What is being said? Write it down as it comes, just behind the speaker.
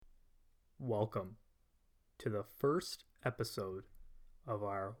Welcome to the first episode of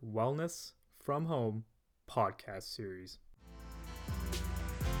our Wellness from Home podcast series.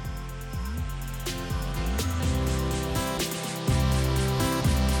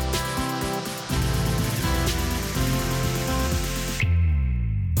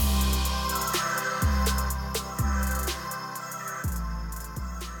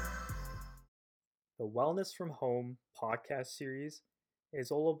 The Wellness from Home podcast series is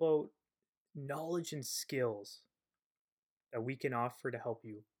all about knowledge and skills that we can offer to help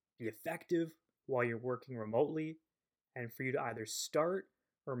you be effective while you're working remotely and for you to either start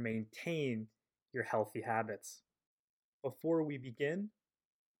or maintain your healthy habits. Before we begin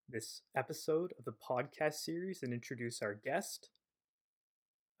this episode of the podcast series and introduce our guest,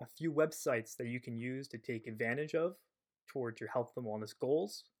 a few websites that you can use to take advantage of towards your health and wellness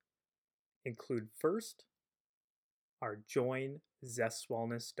goals include first, our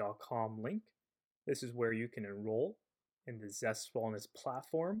joinzestwellness.com link. This is where you can enroll in the Zest Wellness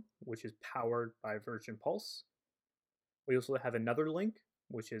platform, which is powered by Virgin Pulse. We also have another link,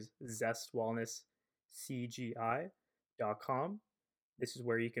 which is zestwellnesscgi.com. This is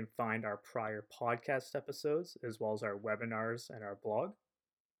where you can find our prior podcast episodes, as well as our webinars and our blog.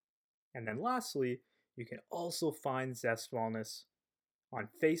 And then lastly, you can also find Zest Wellness on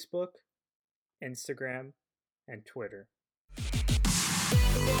Facebook, Instagram, and Twitter.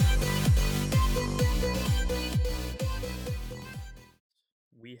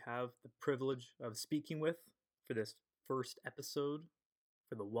 We have the privilege of speaking with for this first episode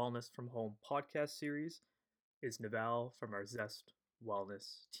for the Wellness from Home podcast series is Naval from our Zest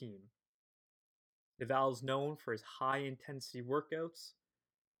Wellness team. Naval is known for his high intensity workouts,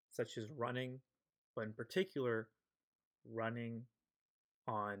 such as running, but in particular, running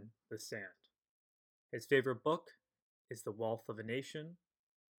on the sand. His favorite book is The Wealth of a Nation.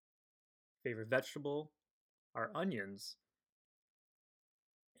 Favorite vegetable are onions.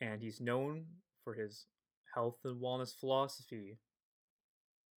 And he's known for his health and wellness philosophy,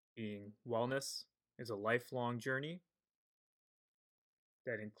 being wellness is a lifelong journey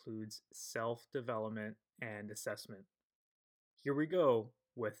that includes self-development and assessment. Here we go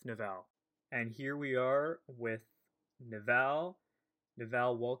with Naval. And here we are with Naval.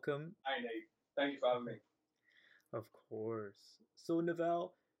 Naval, welcome. Hi, Nate. Thank you for having me. Of course. So,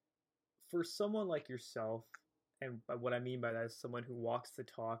 Naval, for someone like yourself, and what I mean by that is someone who walks the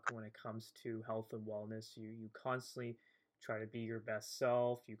talk when it comes to health and wellness, you constantly try to be your best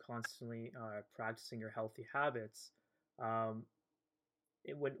self, you constantly practicing your healthy habits. When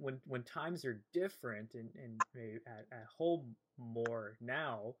times are different and maybe at home more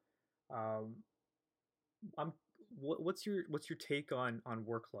now, what's your take on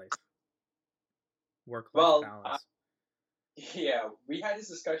work life balance? Yeah, we had this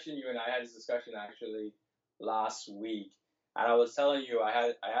discussion. You and I had this discussion actually last week, and I was telling you I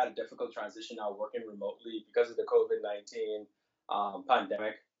had a difficult transition now working remotely because of the COVID-19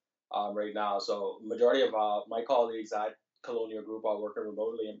 pandemic right now. So majority of my colleagues at Colonial Group are working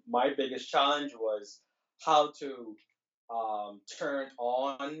remotely, and my biggest challenge was how to turn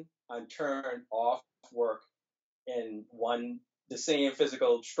on and turn off work in the same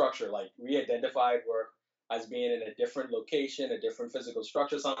physical structure. Like we identified work as being in a different location, a different physical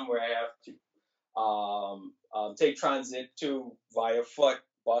structure, somewhere I have to take transit to via foot,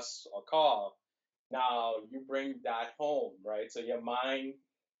 bus, or car. Now you bring that home, right? So your mind,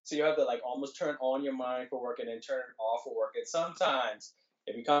 so you have to like almost turn on your mind for work and then turn it off for work. And sometimes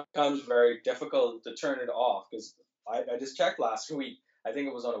it becomes very difficult to turn it off because I just checked last week. I think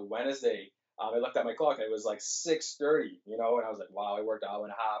it was on a Wednesday. I looked at my clock and it was like 6:30, and I was like, wow, I worked an hour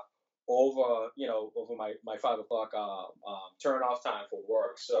and a half over my 5 o'clock turn off time for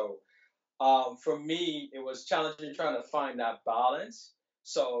work. So for me, it was challenging trying to find that balance.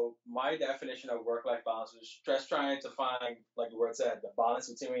 So my definition of work-life balance was just trying to find, like the word said, the balance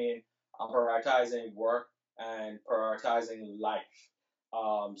between prioritizing work and prioritizing life.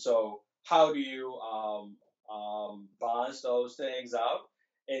 So how do you balance those things out?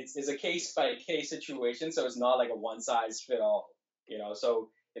 It's a case-by-case situation, so it's not like a one-size-fit-all. So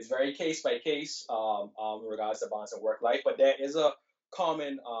it's very case-by-case in regards to balance of work-life, but there is a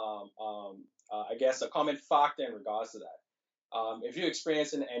common, a common factor in regards to that. If you're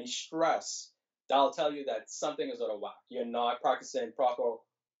experiencing any stress, that'll tell you that something is out of whack. You're not practicing proper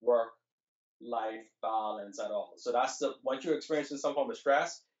work-life balance at all. So once you're experiencing some form of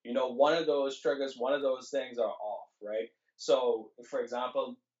stress, one of those triggers, one of those things are off, right? So, for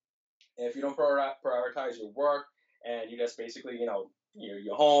example, if you don't prioritize your work and you just basically,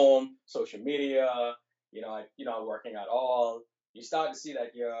 you're home, social media, you're not working at all, you start to see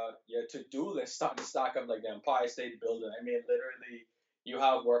that your to-do list start to stack up like the Empire State Building. I mean, literally, you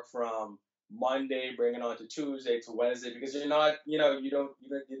have work from Monday, bringing on to Tuesday to Wednesday because you're not, you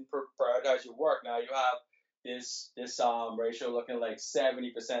didn't prioritize your work. Now you have this ratio looking like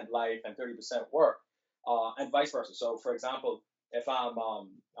 70% life and 30% work, and vice versa. So, for example, if I'm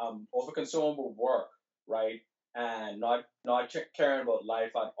overconsumed with work, right, and not caring about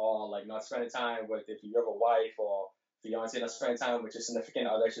life at all, like not spending time with if you have a wife or fiance, not spending time with your significant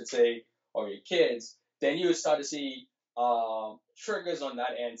other, I should say, or your kids, then you start to see triggers on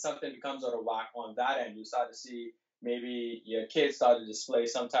that end. Something becomes out of whack on that end. You start to see maybe your kids start to display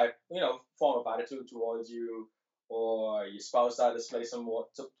some type, form of attitude towards you, or your spouse start to display some more,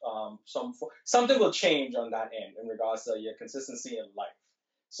 something will change on that end in regards to your consistency in life.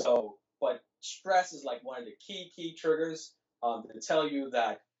 So, but stress is like one of the key triggers to tell you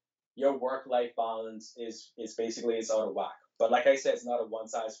that your work life balance is basically it's out of whack. But like I said, it's not a one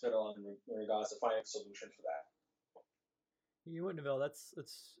size fit all in regards to finding a solution for that. You know what, Novell?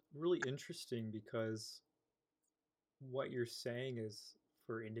 That's really interesting because what you're saying is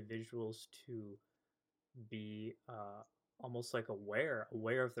for individuals to be almost like aware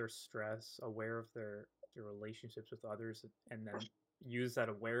of their stress, aware of their relationships with others, and then use that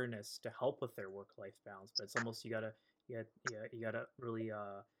awareness to help with their work life balance. But it's almost you gotta really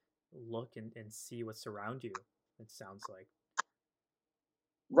look and see what's around you. It sounds like.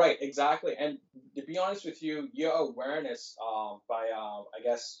 Right, exactly. And to be honest with you, your awareness by I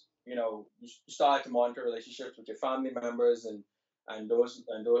guess you start to monitor relationships with your family members and those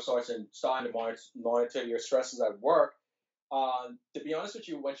sorts, and starting to monitor your stresses at work. To be honest with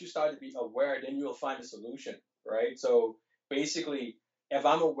you, once you start to be aware, then you'll find a solution, right? So basically, if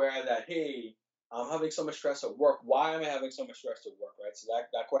I'm aware that hey, I'm having so much stress at work, why am I having so much stress at work, right? So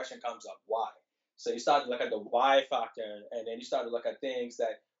that question comes up, why? So you start to look at the why factor, and then you start to look at things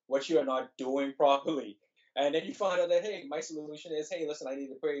that what you are not doing properly, and then you find out that hey, my solution is hey, listen, I need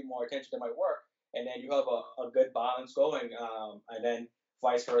to pay more attention to my work, and then you have a good balance going, and then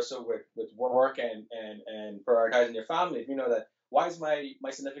vice versa with work and prioritizing your family. If you know that why is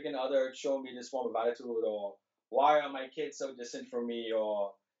my significant other showing me this form of attitude, or why are my kids so distant from me,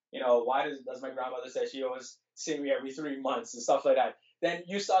 or why does my grandmother say she always see me every 3 months and stuff like that, then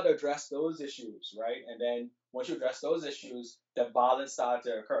you start to address those issues, right? And then once you address those issues, the balance starts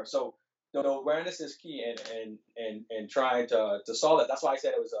to occur. So the awareness is key in trying to solve it. That's why I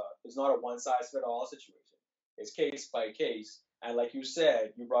said it's not a one size fit all situation. It's case by case. And like you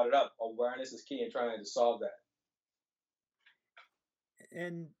said, you brought it up. Awareness is key in trying to solve that.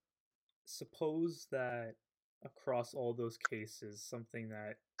 And suppose that across all those cases, something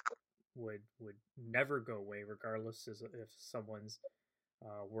that would never go away, regardless as if someone's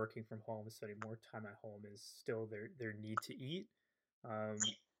working from home, spending more time at home, is still their need to eat. Um,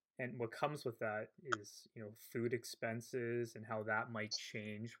 and what comes with that is food expenses and how that might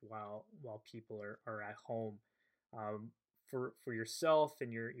change while people are at home. Um, for yourself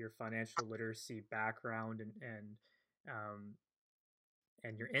and your financial literacy background um,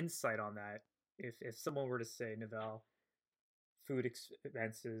 and your insight on that, if someone were to say, Novell, food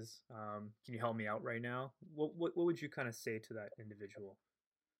expenses, can you help me out right now? What would you kind of say to that individual?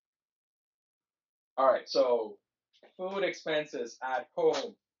 All right. So food expenses at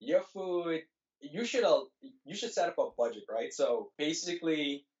home. Your food. You should you should set up a budget, right? So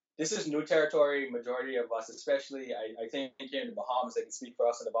basically, this is new territory. Majority of us, especially I think here in the Bahamas, they can speak for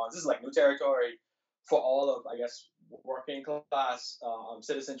us in the Bahamas. This is like new territory for all of I guess working class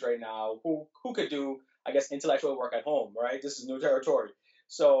citizens right now who could do I guess intellectual work at home, right? This is new territory.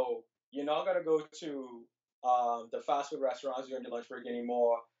 So you're not gonna go to the fast food restaurants during your lunch break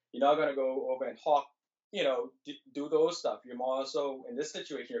anymore. You're not gonna go over and hawk do those stuff. You're more also in this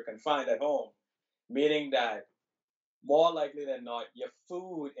situation, you're confined at home, meaning that more likely than not, your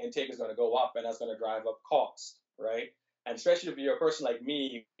food intake is going to go up, and that's going to drive up cost, right? And especially if you're a person like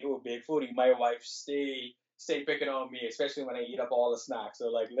me, you're a big foodie. My wife stay picking on me, especially when I eat up all the snacks. So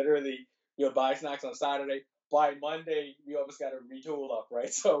like literally, you'll buy snacks on Saturday. By Monday, you almost got to retool up,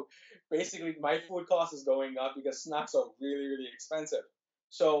 right? So basically, my food cost is going up because snacks are really expensive.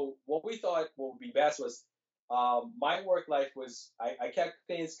 So what we thought would be best was my work life was I kept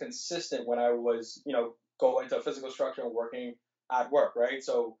things consistent when I was going to a physical structure and working at work, right?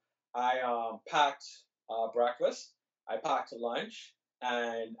 So I packed breakfast, I packed lunch,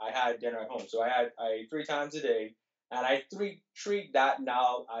 and I had dinner at home. So I 3 times a day, and I treat that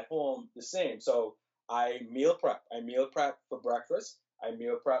now at home the same. So I meal prep. I meal prep for breakfast. I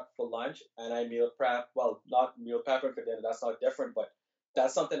meal prep for lunch, and I meal prep. Well, not meal prepping for dinner. That's not different, but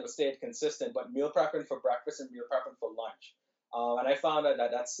that's something that stayed consistent. But meal prepping for breakfast and meal prepping for lunch. And I found out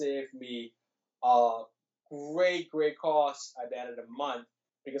that saved me a great cost at the end of the month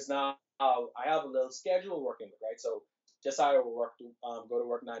because now I have a little schedule working with, right? So just how I work to go to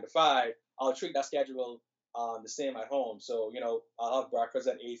work 9 to 5, I'll treat that schedule the same at home. So I'll have breakfast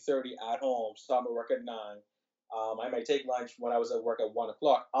at 8:30 at home, start my work at 9. I might take lunch when I was at work at 1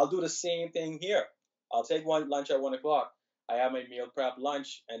 o'clock. I'll do the same thing here. I'll take one lunch at 1 o'clock. I have my meal prep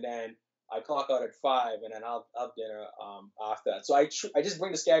lunch, and then I clock out at 5, and then I'll have dinner after that. So I just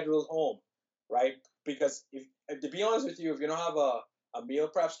bring the schedule home, right? Because if to be honest with you, if you don't have a meal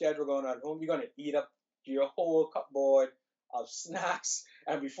prep schedule going on at home, you're gonna eat up your whole cupboard of snacks,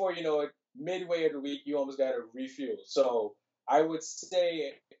 and before you know it, midway of the week, you almost got to refuel. So I would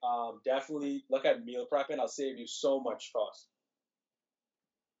say definitely look at meal prepping. I'll save you so much cost.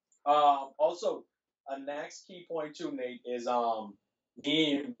 Also, a next key point too, Nate, is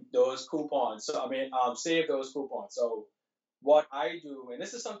redeem those coupons. So I mean, save those coupons. So what I do, and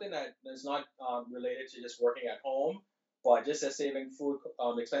this is something that is not related to just working at home, but just as saving food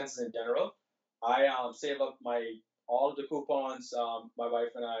expenses in general. I save up my all of the coupons my wife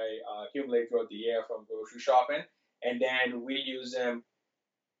and I accumulate throughout the year from grocery shopping, and then we use them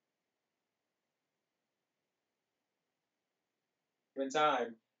in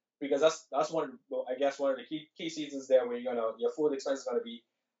time because that's I guess one of the key seasons there where your food expense is gonna be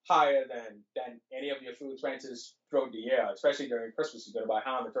higher than any of your food expenses throughout the year, especially during Christmas. You're gonna buy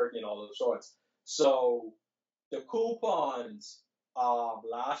ham and turkey and all those sorts. So the coupons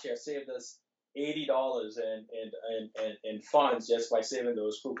last year saved us $80 in funds just by saving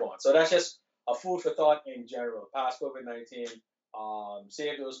those coupons. So that's just a food for thought in general. Past COVID-19,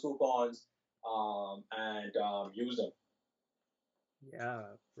 save those coupons and use them. Yeah,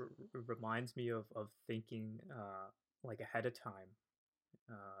 reminds me of thinking like ahead of time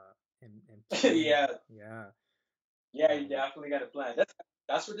and planning. Yeah, Yeah. yeah, you Um, definitely got to plan.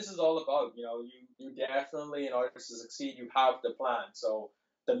 That's what this is all about. You definitely, in order to succeed, you have to plan. So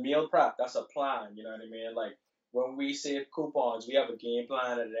the meal prep, that's a plan. You know what I mean? Like when we save coupons, we have a game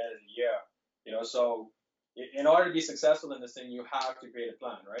plan at the end of the year. So in order to be successful in this thing, you have to create a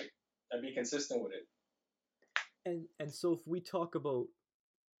plan, right? And be consistent with it. and so if we talk about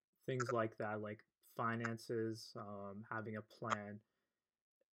things like that, like finances, having a plan,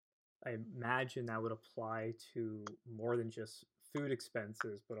 I imagine that would apply to more than just food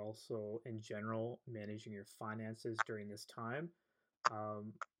expenses, but also in general managing your finances during this time.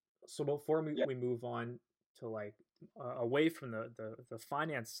 Um, so before Yeah. we move on to like away from the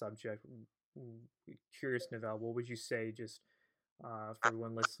finance subject, curious, Neville, what would you say just for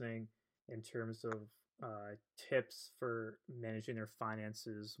everyone listening in terms of tips for managing their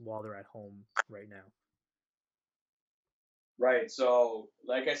finances while they're at home right now? Right. So,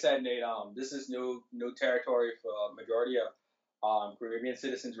 like I said, Nate, this is new territory for majority of Caribbean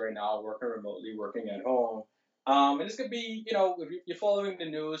citizens right now, working remotely, working at home. And this could be, if you're following the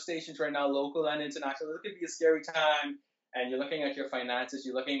news stations right now, local and international, this could be a scary time. And you're looking at your finances,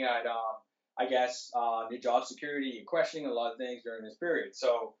 you're looking at, I guess, your job security, and questioning a lot of things during this period.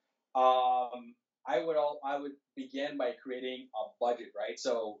 So, I would begin by creating a budget, right?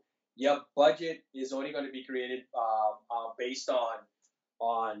 So your budget is only going to be created based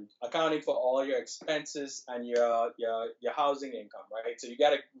on accounting for all your expenses and your housing income, right? So you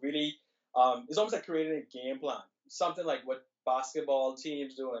got to really it's almost like creating a game plan, something like what basketball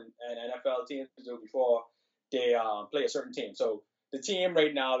teams do and NFL teams do before they play a certain team. So the team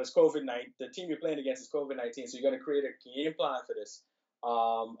right now is COVID-19. The team you're playing against is COVID-19. So you're going to create a game plan for this,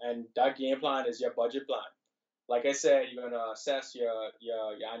 and that game plan is your budget plan. Like I said, you're gonna assess your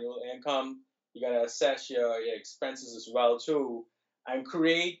annual income. You're gonna assess your expenses as well too, and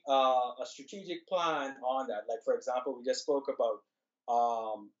create a strategic plan on that. Like for example, we just spoke about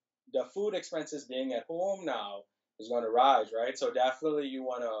the food expenses being at home now is going to rise, right? So definitely you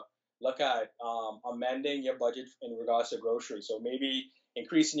want to look at amending your budget in regards to groceries. So maybe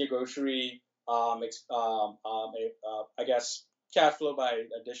increasing your grocery, I guess, cash flow by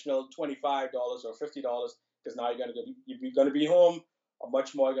additional $25 or $50 because now you're going to be home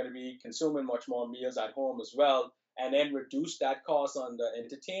much more. You're going to be consuming much more meals at home as well, and then reduce that cost on the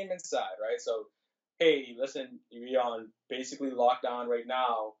entertainment side, right? So, hey, listen, we are on basically lockdown right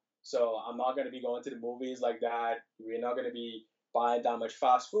now, so I'm not going to be going to the movies like that. We're not going to be buying that much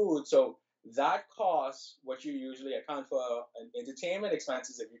fast food, so that cost what you usually account for entertainment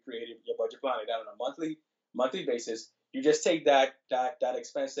expenses if you created your budget plan like that on a monthly basis. You just take that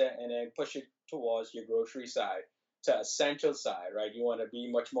expense there and then push it towards your grocery side to essential side, right? You want to be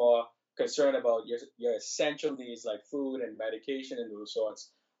much more concerned about your essential needs like food and medication and those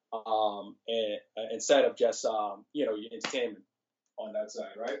sorts. instead of just your entertainment on that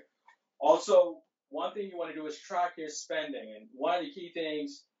side, right? Also, one thing you want to do is track your spending, and one of the key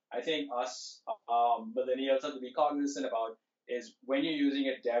things I think us millennials have to be cognizant about is when you're using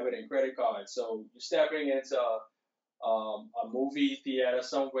a debit and credit card. So you're stepping into a movie theater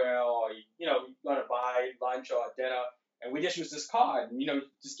somewhere, or you're gonna buy lunch or dinner, and we just use this card, and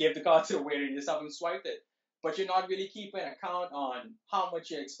just give the card to the waiter and just have them swipe it. But you're not really keeping account on how much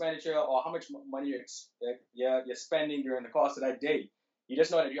your expenditure or how much money you're spending during the course of that day. You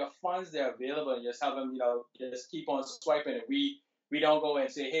just know that you have funds there available, and just have them, just keep on swiping. And we don't go and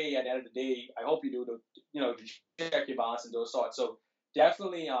say, hey, at the end of the day, I hope you do to check your balance and those sorts. So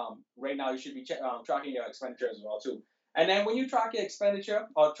definitely, right now you should be tracking your expenditure as well too. And then when you track your expenditure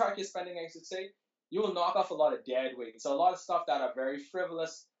or track your spending, I should say, you will knock off a lot of dead weight. So a lot of stuff that are very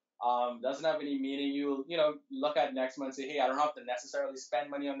frivolous, doesn't have any meaning. You look at next month and say, hey, I don't have to necessarily spend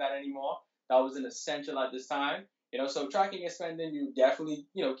money on that anymore. That was an essential at this time. So tracking your spending, you definitely,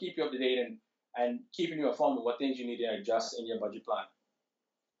 keep you up to date and keeping you informed of what things you need to adjust in your budget plan.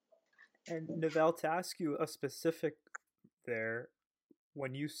 And Naval, to ask you a specific there,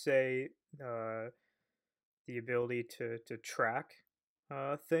 when you say the ability to track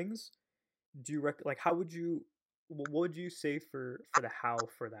things, do you like how would you what would you say for the how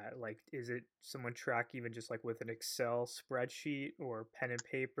for that? Like, is it someone track even just like with an Excel spreadsheet or pen and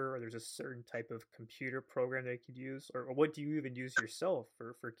paper, or there's a certain type of computer program they could use, or what do you even use yourself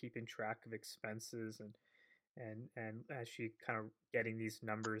for keeping track of expenses and actually kind of getting these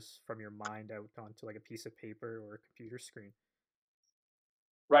numbers from your mind out onto like a piece of paper or a computer screen?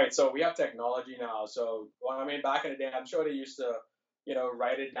 Right. So we have technology now. So I mean, back in the day, I'm sure they used to,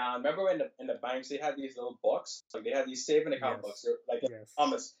 write it down. Remember when in the banks they had these little books, like they had these saving account books, Yes. they're like Yes.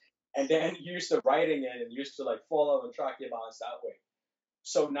 Thomas, and then you used to writing in and you used to like follow and track your balance that way.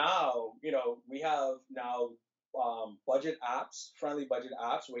 So now, we have now budget apps, friendly budget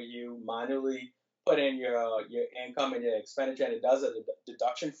apps, where you manually put in your income and your expenditure, and it does a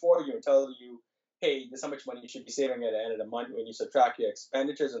deduction for you and tells you, hey, this is how much money you should be saving at the end of the month when you subtract your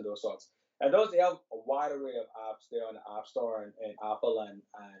expenditures and those sorts. And those they have a wide array of apps there on the App Store and Apple and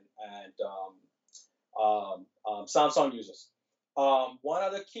Samsung users. One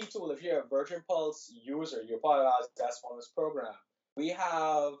other key tool, if you're a Virgin Pulse user, you're part of our Best Wellness program. We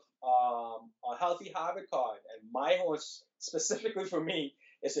have a healthy habit card, and my one specifically for me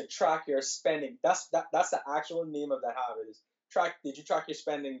is to track your spending. That's the actual name of the habit is track. Did you track your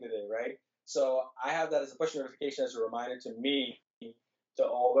spending today, right? So I have that as a push notification as a reminder to me to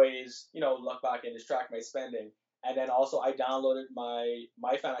always look back and just track my spending. And then also I downloaded my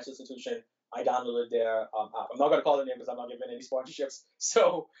financial institution. I downloaded their app. I'm not going to call the name because I'm not giving any sponsorships.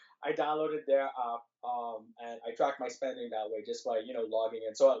 So I downloaded their app, and I track my spending that way just by logging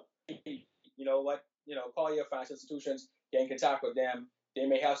in. So call your financial institutions, get in contact with them. They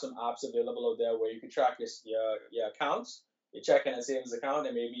may have some apps available out there where you can track your accounts, your checking and savings account,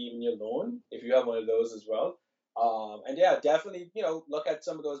 and maybe even your loan if you have one of those as well. And yeah, definitely look at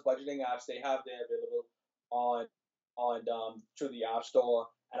some of those budgeting apps they have there available on through the App Store.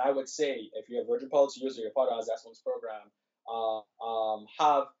 And I would say if you're a Virgin Pulse user, you're part of our Excellence program,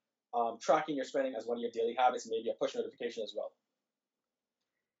 have tracking your spending as one of your daily habits, maybe a push notification as well.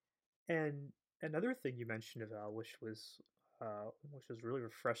 And another thing you mentioned about which was really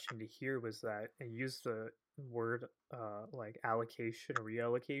refreshing to hear was that and use the word like allocation or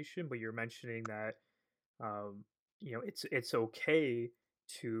reallocation, but you're mentioning that it's okay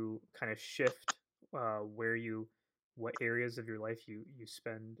to kind of shift where you what areas of your life you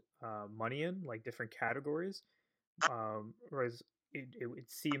spend money in, like different categories. Whereas it would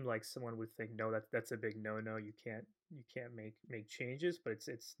seem like someone would think, no, that's a big no. You can't make changes. But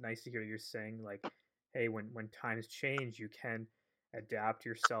it's nice to hear you're saying like, hey, when times change, you can adapt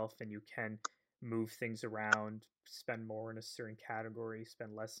yourself and you can move things around, spend more in a certain category,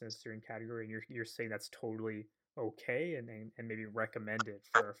 spend less in a certain category, and you're saying that's totally okay and maybe recommended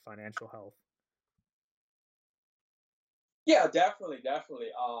for our financial health. Yeah, definitely.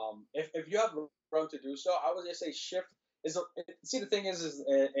 If you have room to do so, I would just say shift is. See, the thing is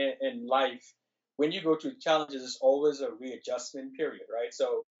in life, when you go through challenges, it's always a readjustment period, right?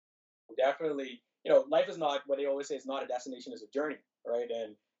 So definitely, life is not what they always say. It's not a destination; it's a journey, right?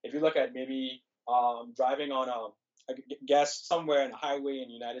 And if you look at maybe driving on I guess somewhere in a highway in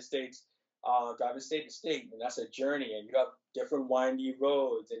the United States, driving state to state, and that's a journey, and you have different windy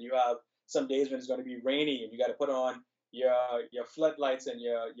roads, and you have some days when it's going to be rainy, and you got to put on your floodlights and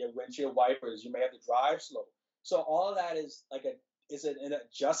your windshield wipers. You may have to drive slow. So all of that is like an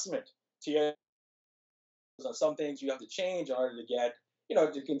adjustment to your. Some things you have to change in order to get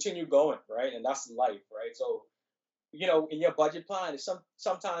to continue going, right? And that's life, right? So in your budget plan,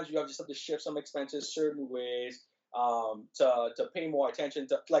 sometimes you have just have to shift some expenses certain ways, to pay more attention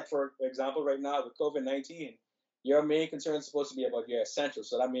to, like for example, right now with COVID-19, your main concern is supposed to be about your essentials.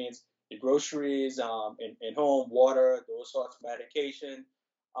 So that means your groceries, in home, water, those sorts of medication,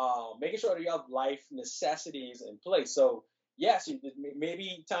 making sure that you have life necessities in place. So yes, it may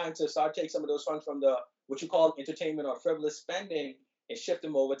be time to start take some of those funds from the what you call entertainment or frivolous spending and shift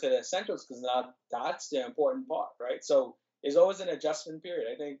them over to the essentials, because now that's the important part, right? So there's always an adjustment period.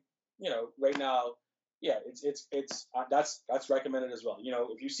 I think right now, yeah, that's recommended as well.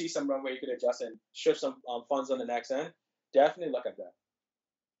 If you see some runway you could adjust and shift some funds on the next end, definitely look at that.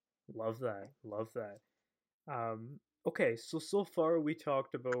 Love that. Love that. Okay, so far we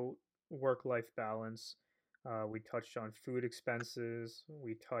talked about work-life balance. We touched on food expenses.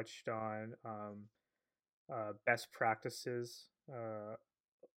 We touched on best practices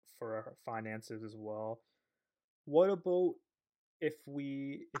for our finances as well. What about if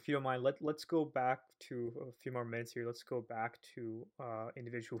you don't mind, let's go back to a few more minutes here. Let's go back to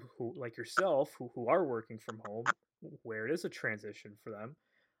individuals who, like yourself, who are working from home, where it is a transition for them.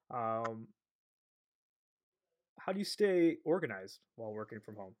 Um, how do you stay organized while working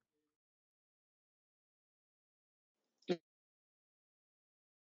from home?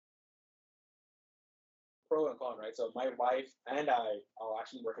 Pro and con, right? So my wife and I are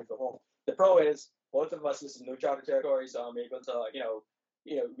actually working from home. The pro is both of us is in neutral territory, so I'm able to,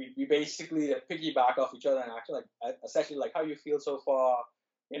 we basically piggyback off each other and actually like essentially like how you feel so far,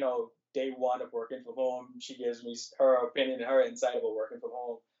 day one of working from home. She gives me her opinion, her insight about working from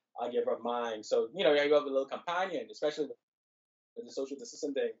home. I give her mine. So, you have a little companion, especially with the social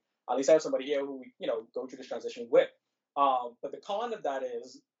distancing thing. At least I have somebody here who we, go through this transition with. But the con of that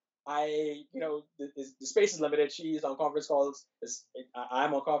is the space is limited. She's on conference calls.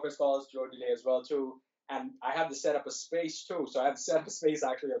 I'm on conference calls throughout the day as well too, and I have to set up a space too. So I have to set up a space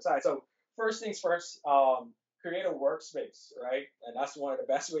actually outside. So first things first, create a workspace, right? And that's one of the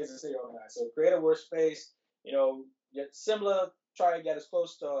best ways to stay organized. So create a workspace. Get similar. Try to get as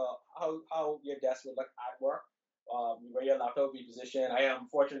close to how your desk would look at work. Where your laptop will be positioned. I am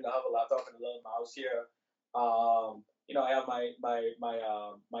fortunate to have a laptop and a little mouse here. I have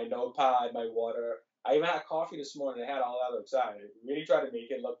my notepad, my water. I even had coffee this morning. I had all that outside. I really try to make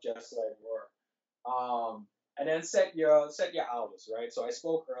it look just like work. And then set your hours, right? So I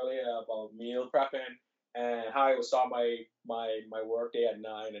spoke earlier about meal prepping and how I would start my work day at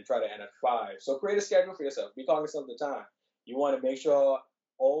 9 and try to end at 5. So create a schedule for yourself. Be cognizant of the time. You want to make sure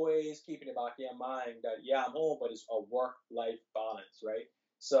always keep in the back of your mind that yeah, I'm home, but it's a work-life balance, right?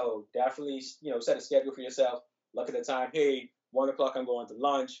 So definitely, set a schedule for yourself. Look at the time. Hey, 1 o'clock, I'm going to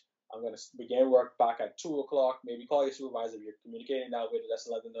lunch. I'm going to begin work back at 2 o'clock. Maybe call your supervisor if you're communicating that way. Just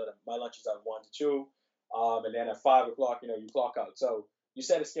let them know that my lunch is at 1 to 2. And then at 5 o'clock, you clock out. So you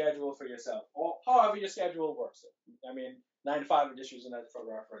set a schedule for yourself, or however your schedule works. I mean, 9 to 5 are just using that for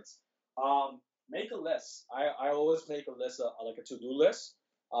reference. Make a list. I always make a list, like a to-do list,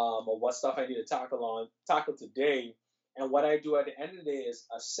 of what stuff I need to tackle today. And what I do at the end of the day is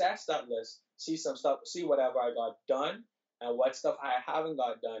assess that list, see some stuff, see whatever I got done, and what stuff I haven't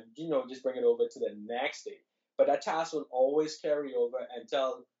got done. Just bring it over to the next day. But that task will always carry over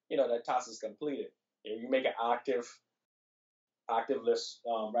until that task is completed. You make an active list,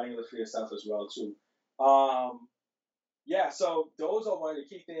 writing list for yourself as well too. Yeah, so those are one of the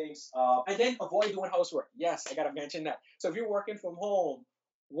key things. And then avoid doing housework. Yes, I gotta mention that. So if you're working from home,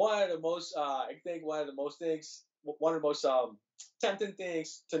 I think one of the most tempting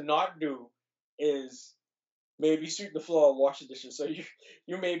things to not do is maybe sweep the floor or wash the dishes. So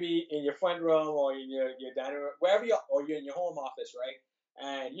you may be in your front room or in your dining room, wherever or you're in your home office, right?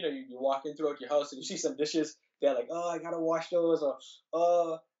 And you're walking throughout your house and you see some dishes. They're like, oh, I gotta wash those, or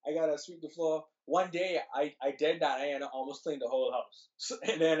oh, I gotta sweep the floor. One day I did that. I had almost cleaned the whole house,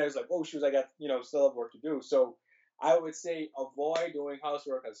 and then I was like, oh shoot, I got still have work to do. So I would say avoid doing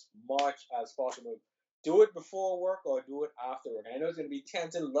housework as much as possible. Do it before work or do it after work. And I know it's gonna be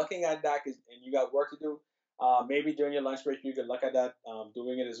tempting looking at that, and you got work to do. Maybe during your lunch break you could look at that,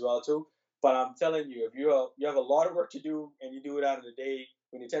 doing it as well too. But I'm telling you, if you have a lot of work to do and you do it out of the day,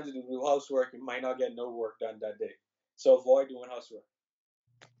 when you attempt to do housework, you might not get no work done that day. So avoid doing housework.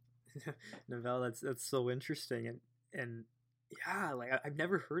 Novell, that's so interesting, and yeah, like I've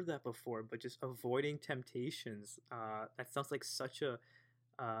never heard that before. But just avoiding temptations, that sounds like such a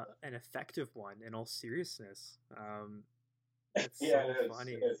an effective one. In all seriousness, it's Yeah, so it is.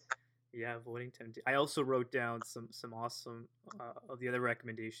 funny. It is. Yeah, avoiding temptation. I also wrote down some awesome of the other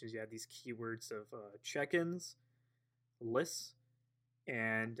recommendations. You had these keywords of check-ins, lists,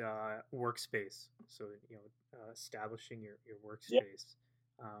 and workspace. So establishing your Yeah. workspace.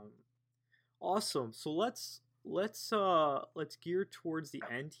 Um, awesome. So let's gear towards the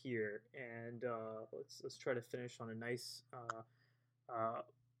end here, and let's try to finish on uh,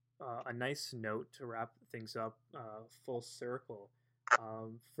 a nice note to wrap things up, full circle.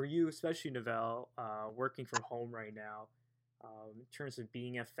 For you, especially Novell, working from home right now, in terms of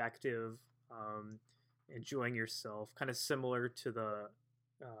being effective, um, enjoying yourself, kind of similar to the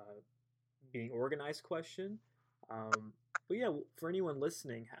uh, being organized question. But yeah, for anyone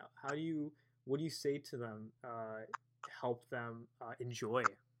listening, how do you what do you say to them to help them enjoy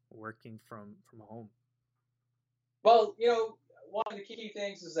working from home? Well, one of the key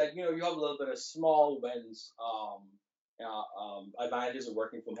things is that you have a little bit of small wins, advantages of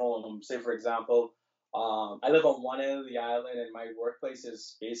working from home. Say, for example, I live on one end of the island, and my workplace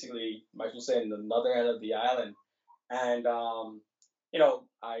is basically, might as well say, in another end of the island. And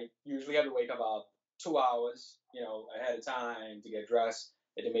I usually have to wake up about 2 hours, ahead of time to get dressed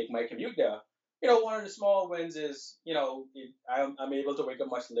and to make my commute there. One of the small wins is, I'm able to wake up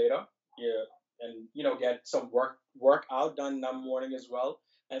much later, yeah, and get some work out done in the morning as well,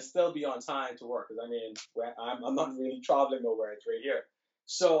 and still be on time to work. Because I mean, I'm not really traveling nowhere; it's right here.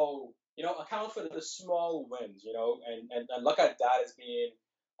 So account for the small wins, and look at that as being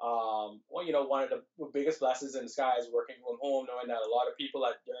well, one of the biggest blessings in the sky is working from home, knowing that a lot of people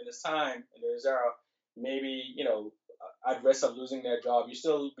at during this time and there's maybe at risk of losing their job, you're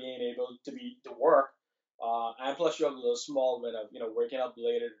still being able to work, and plus you have a little small win of waking up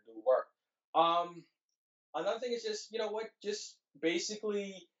later to do work. Um, Another thing is just just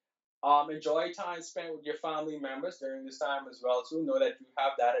basically enjoy time spent with your family members during this time as well too. Know that you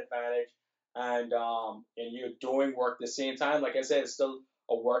have that advantage, and you're doing work at the same time. Like I said, it's still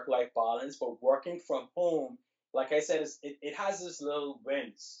a work life balance, but working from home, like I said, it has its little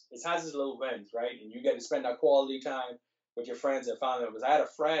wins. It has its little wins, right? And you get to spend that quality time with your friends and family members. I had a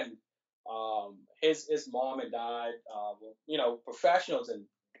friend, his mom and dad, were, professionals and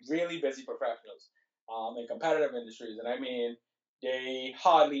really busy professionals, in competitive industries, and I mean they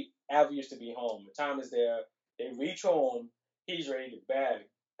hardly ever used to be home. The time is there. They reach home. He's ready to bed,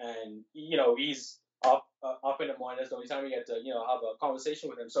 and he's up in the morning. That's the only time we get to have a conversation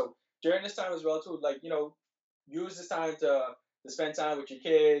with him. So during this time as well too, like use this time to spend time with your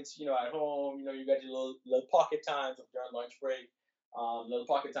kids. At home. You got your little pocket times during lunch break. Little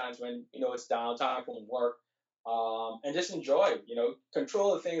pocket times when it's downtime from work. And just enjoy.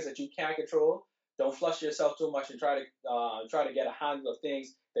 Control the things that you can't control. Don't flush yourself too much and try to get a handle of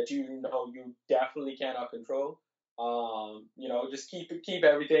things that you definitely cannot control. Just keep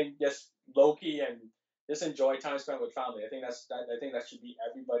everything just low key and just enjoy time spent with family. I think that should be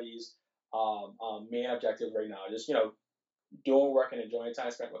everybody's main objective right now. Just doing work and enjoying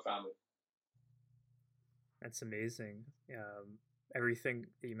time spent with family. That's amazing. Everything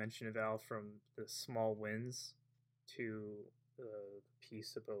that you mentioned, Val, from the small wins to the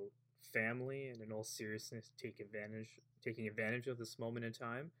piece about family and in all seriousness taking advantage of this moment in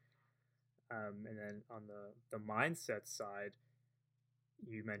time. And then on the mindset side,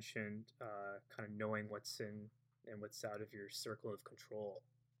 you mentioned kind of knowing what's in and what's out of your circle of control,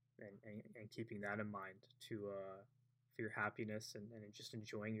 and keeping that in mind to for your happiness and just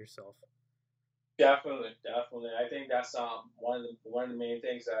enjoying yourself. Definitely, definitely. I think that's one of the main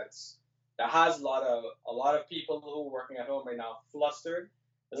things that has a lot of people who are working at home right now flustered.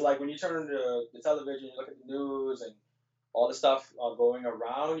 It's like when you turn on the television, you look at the news and all the stuff going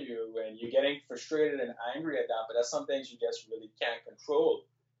around you, and you're getting frustrated and angry at that. But that's some things you just really can't control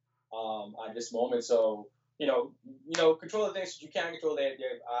at this moment. So control the things that you can control. They've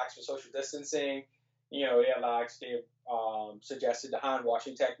asked for social distancing. They've suggested the hand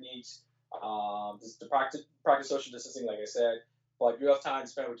washing techniques. Just to practice social distancing, like I said. But you have time to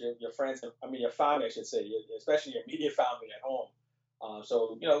spend with your friends. I mean, your family, I should say, especially your immediate family at home.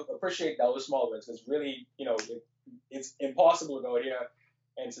 So appreciate those small wins because really, it's impossible to go here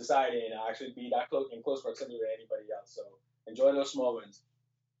in society and actually be that close in close proximity with anybody else. So enjoy those small wins.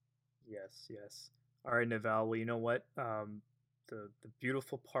 Yes, yes. All right, Naval. Well, you know what? The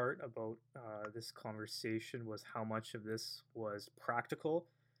beautiful part about this conversation was how much of this was practical,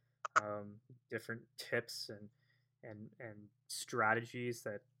 different tips and strategies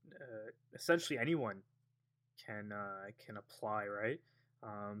that essentially anyone can apply, right?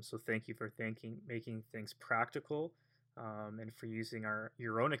 So thank you for making things practical, and for using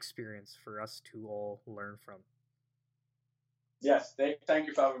your own experience for us to all learn from. Yes, thank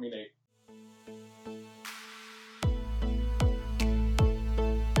you for having me, Nate.